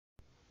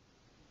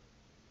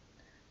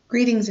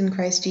Greetings in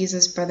Christ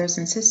Jesus, brothers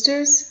and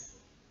sisters.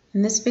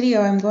 In this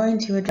video, I'm going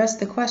to address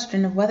the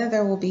question of whether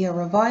there will be a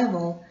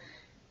revival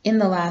in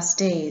the last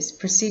days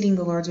preceding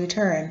the Lord's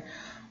return,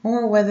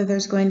 or whether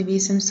there's going to be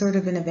some sort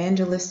of an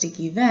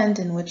evangelistic event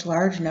in which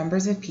large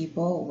numbers of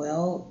people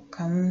will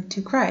come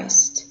to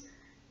Christ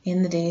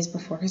in the days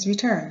before his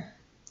return.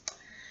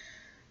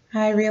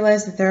 I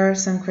realize that there are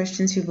some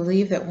Christians who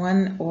believe that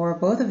one or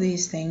both of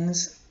these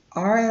things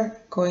are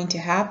going to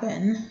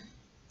happen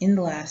in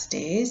the last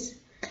days.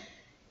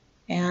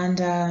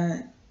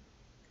 And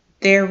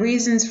their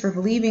reasons for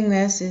believing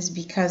this is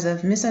because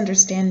of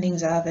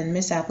misunderstandings of and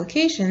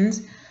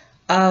misapplications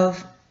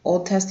of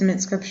Old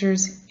Testament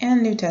scriptures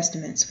and New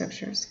Testament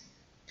scriptures.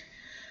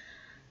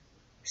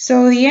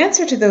 So the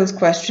answer to those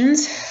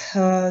questions,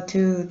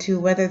 to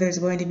whether there's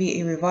going to be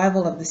a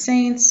revival of the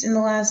saints in the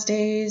last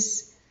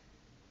days,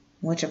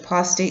 which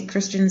apostate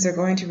Christians are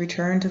going to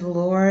return to the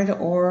Lord,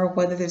 or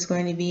whether there's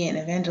going to be an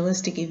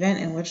evangelistic event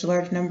in which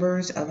large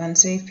numbers of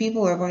unsaved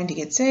people are going to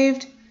get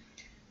saved,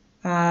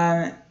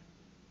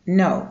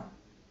 no.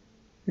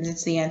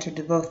 That's the answer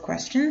to both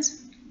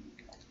questions.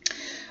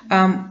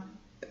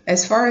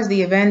 As far as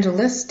the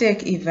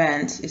evangelistic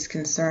event is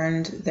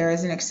concerned, there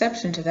is an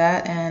exception to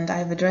that, and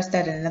I've addressed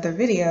that in another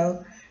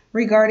video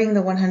regarding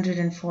the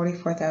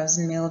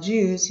 144,000 male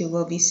Jews who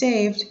will be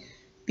saved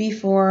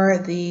before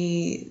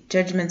the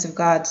judgments of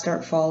God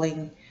start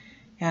falling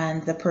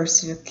and the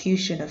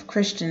persecution of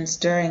Christians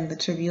during the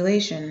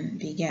tribulation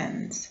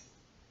begins.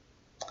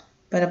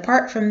 But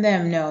apart from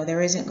them, no,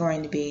 there isn't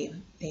going to be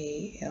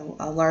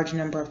a large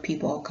number of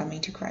people coming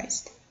to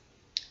Christ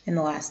in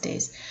the last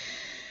days.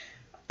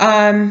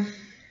 I'm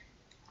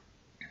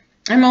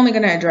only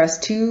going to address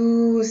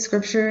two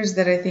scriptures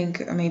that I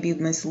think may be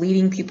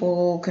misleading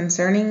people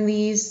concerning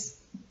these,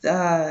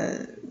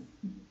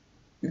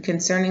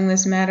 concerning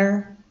this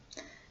matter.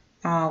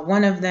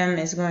 One of them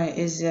is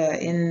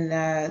in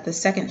the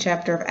second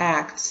chapter of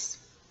Acts,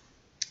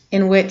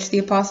 in which the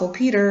Apostle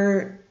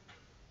Peter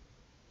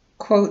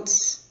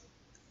quotes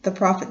the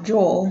prophet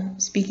Joel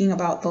speaking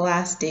about the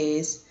last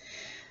days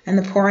and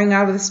the pouring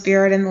out of the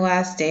Spirit in the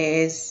last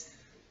days.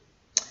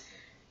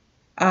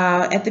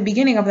 At the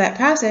beginning of that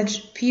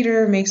passage,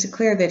 Peter makes it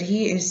clear that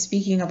he is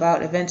speaking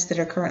about events that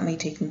are currently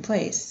taking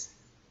place.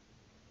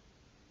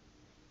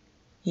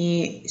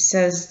 He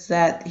says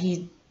that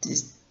he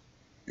is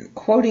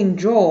quoting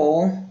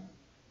Joel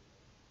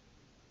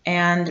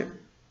and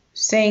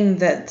saying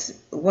that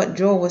what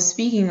Joel was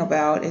speaking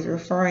about is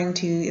referring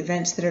to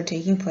events that are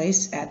taking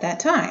place at that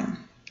time,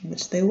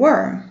 which they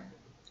were.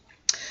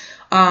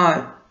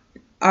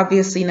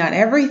 Obviously, not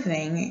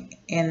everything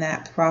in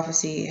that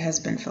prophecy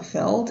has been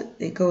fulfilled.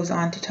 It goes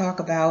on to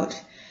talk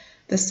about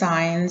the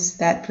signs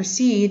that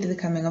precede the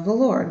coming of the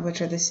Lord,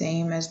 which are the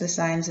same as the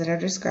signs that are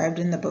described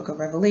in the book of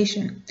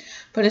Revelation.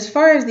 But as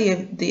far as the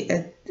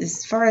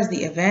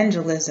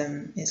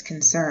evangelism is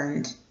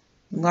concerned,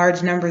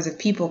 large numbers of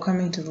people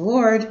coming to the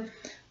Lord,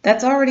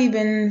 that's already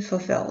been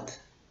fulfilled.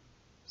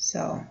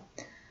 So,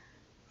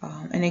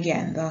 and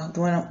again,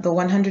 the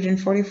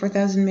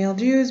 144,000 male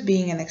Jews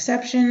being an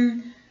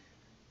exception,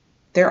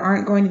 there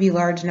aren't going to be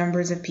large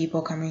numbers of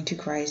people coming to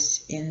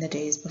Christ in the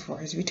days before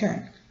his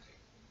return.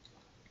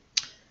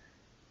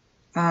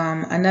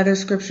 Another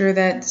scripture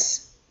that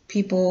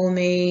people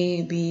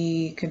may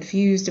be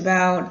confused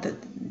about, that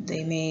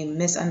they may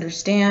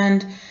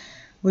misunderstand,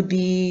 would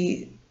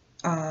be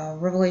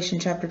Revelation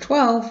chapter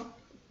 12,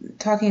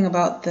 talking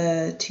about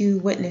the two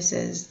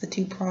witnesses, the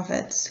two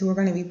prophets who are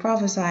going to be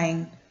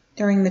prophesying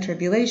during the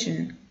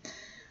tribulation.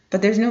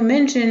 But there's no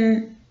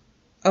mention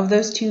of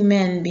those two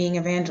men being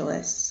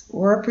evangelists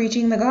or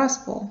preaching the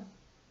gospel.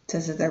 It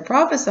says that they're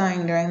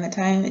prophesying during the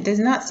time. It does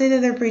not say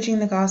that they're preaching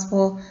the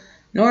gospel,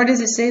 nor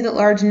does it say that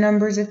large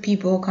numbers of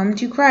people come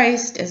to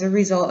Christ as a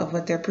result of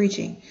what they're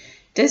preaching.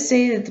 It does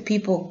say that the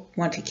people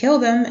want to kill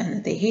them and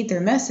that they hate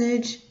their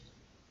message.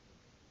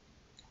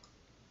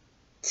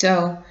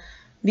 So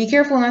be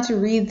careful not to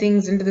read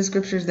things into the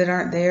scriptures that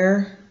aren't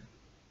there,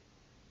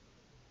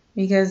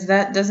 because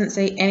that doesn't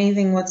say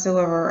anything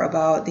whatsoever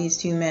about these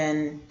two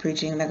men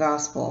preaching the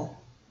gospel.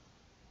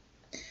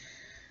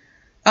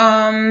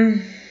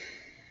 And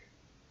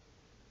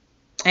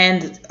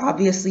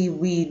obviously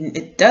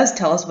it does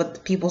tell us what the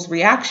people's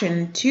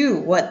reaction to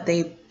what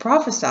they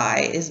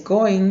prophesy is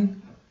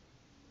going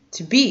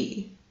to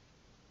be.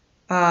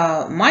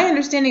 My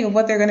understanding of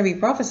what they're going to be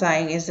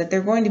prophesying is that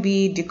they're going to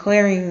be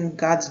declaring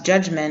God's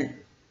judgment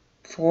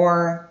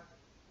for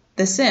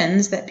the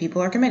sins that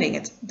people are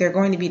committing. They're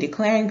going to be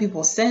declaring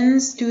people's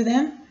sins to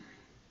them,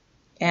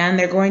 and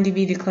they're going to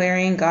be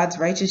declaring God's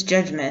righteous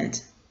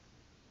judgment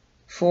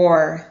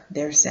for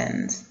their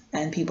sins.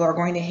 And people are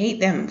going to hate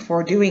them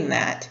for doing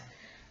that,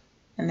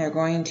 and they're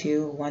going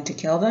to want to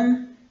kill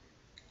them.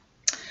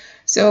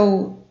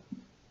 So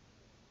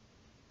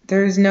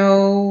there's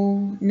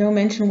no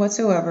mention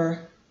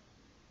whatsoever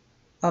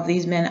of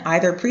these men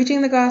either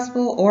preaching the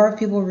gospel or of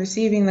people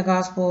receiving the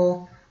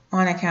gospel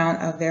on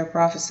account of their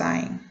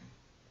prophesying.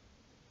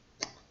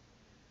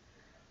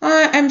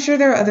 I'm sure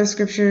there are other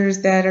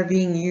scriptures that are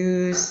being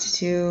used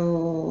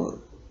to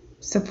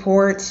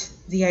support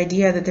the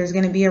idea that there's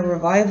going to be a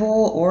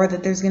revival or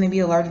that there's going to be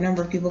a large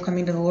number of people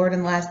coming to the Lord in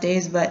the last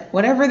days. But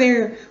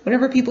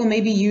whatever people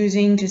may be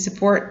using to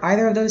support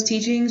either of those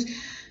teachings,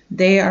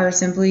 they are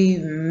simply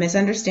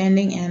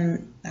misunderstanding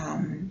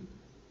and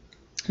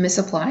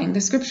misapplying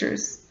the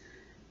scriptures,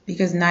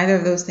 because neither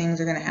of those things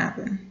are going to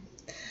happen.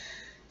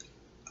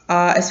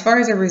 As far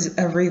as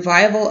a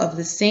revival of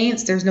the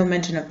saints, there's no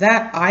mention of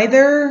that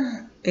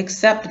either,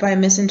 except by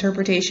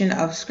misinterpretation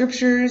of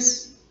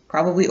scriptures,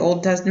 probably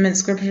Old Testament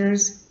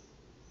scriptures,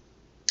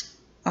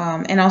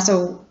 and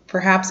also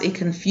perhaps a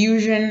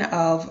confusion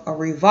of a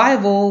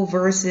revival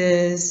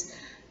versus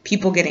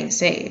people getting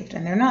saved.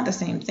 And they're not the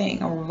same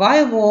thing. A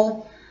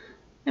revival,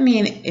 I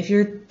mean, if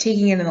you're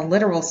taking it in a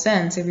literal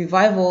sense, a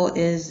revival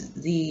is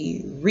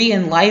the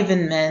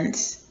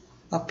re-enlivenment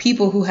of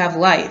people who have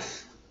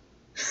life,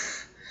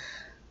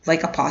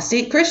 like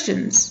apostate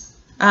Christians.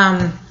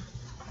 But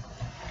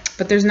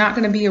there's not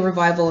going to be a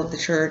revival of the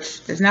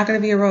church. There's not going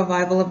to be a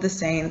revival of the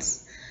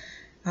saints.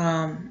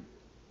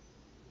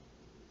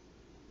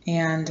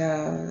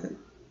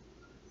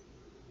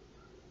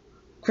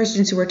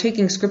 Christians who are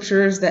taking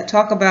scriptures that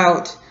talk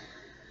about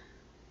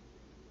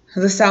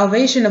the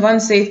salvation of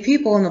unsaved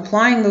people and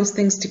applying those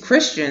things to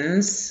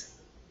Christians,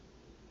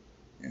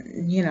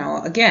 you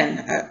know,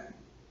 again,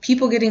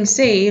 people getting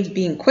saved,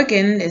 being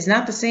quickened, is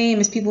not the same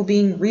as people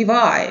being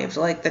revived.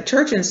 Like the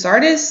church in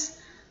Sardis,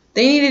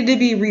 they needed to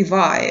be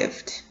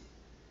revived.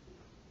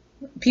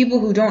 People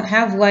who don't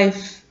have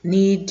life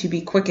need to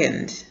be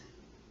quickened.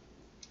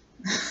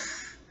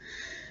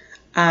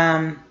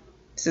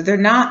 So they're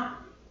not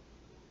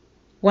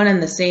one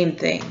and the same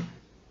thing.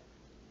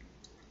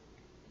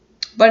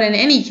 But in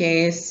any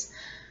case,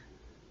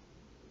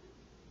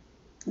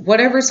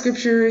 whatever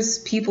scriptures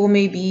people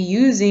may be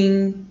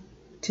using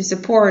to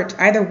support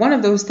either one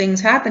of those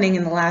things happening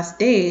in the last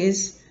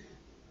days,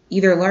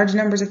 either large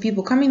numbers of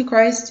people coming to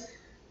Christ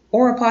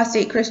or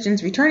apostate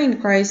Christians returning to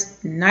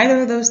Christ,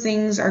 neither of those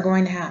things are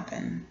going to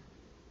happen.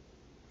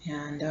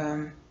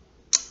 And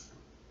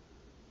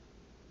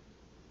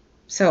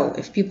so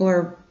if people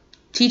are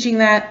teaching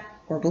that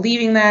or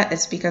believing that,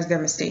 it's because they're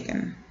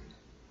mistaken.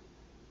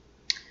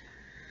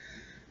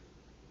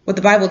 What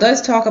the Bible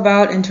does talk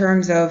about in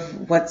terms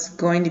of what's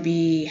going to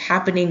be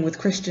happening with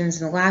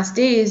Christians in the last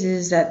days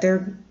is that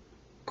they're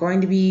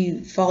going to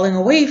be falling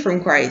away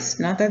from Christ,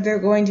 not that they're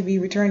going to be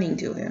returning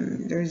to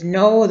him. There is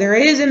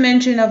a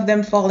mention of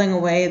them falling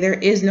away. There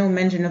is no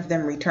mention of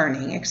them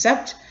returning,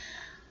 except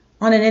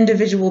on an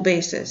individual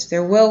basis.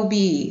 There will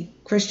be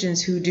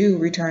Christians who do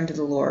return to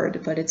the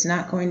Lord, but it's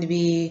not going to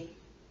be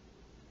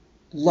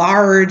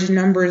large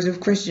numbers of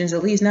Christians,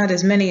 at least not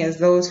as many as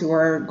those who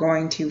are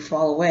going to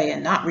fall away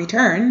and not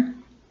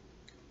return.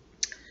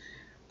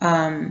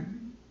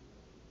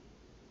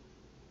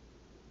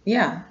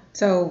 Yeah,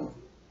 so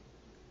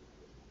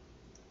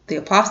the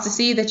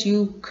apostasy that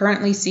you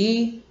currently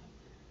see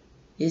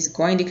is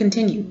going to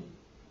continue.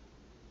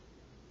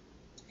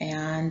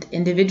 And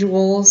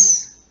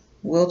individuals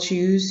will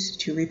choose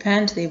to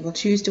repent. They will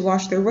choose to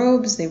wash their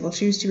robes. They will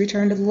choose to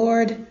return to the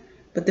Lord.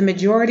 But the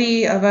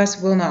majority of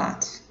us will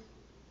not.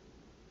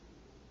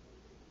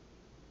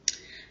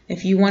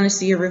 If you want to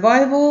see a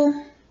revival,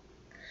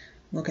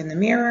 look in the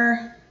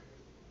mirror.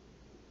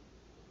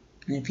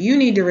 And if you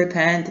need to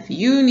repent, if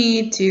you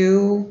need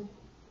to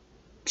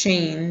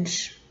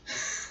change,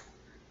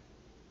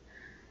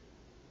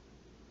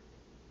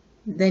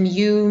 then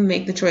you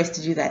make the choice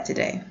to do that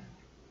today.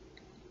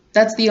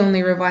 That's the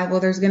only revival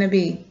there's going to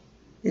be,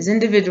 is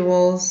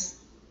individuals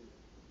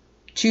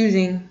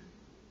choosing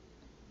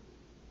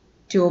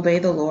to obey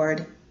the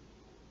Lord,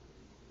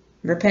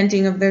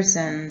 repenting of their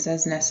sins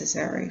as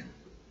necessary,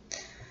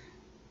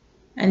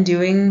 and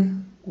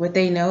doing what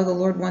they know the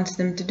Lord wants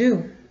them to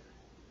do.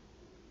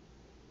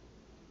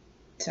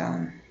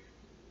 So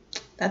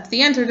that's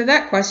the answer to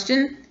that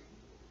question.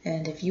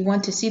 And if you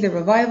want to see the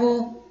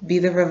revival, be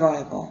the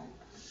revival.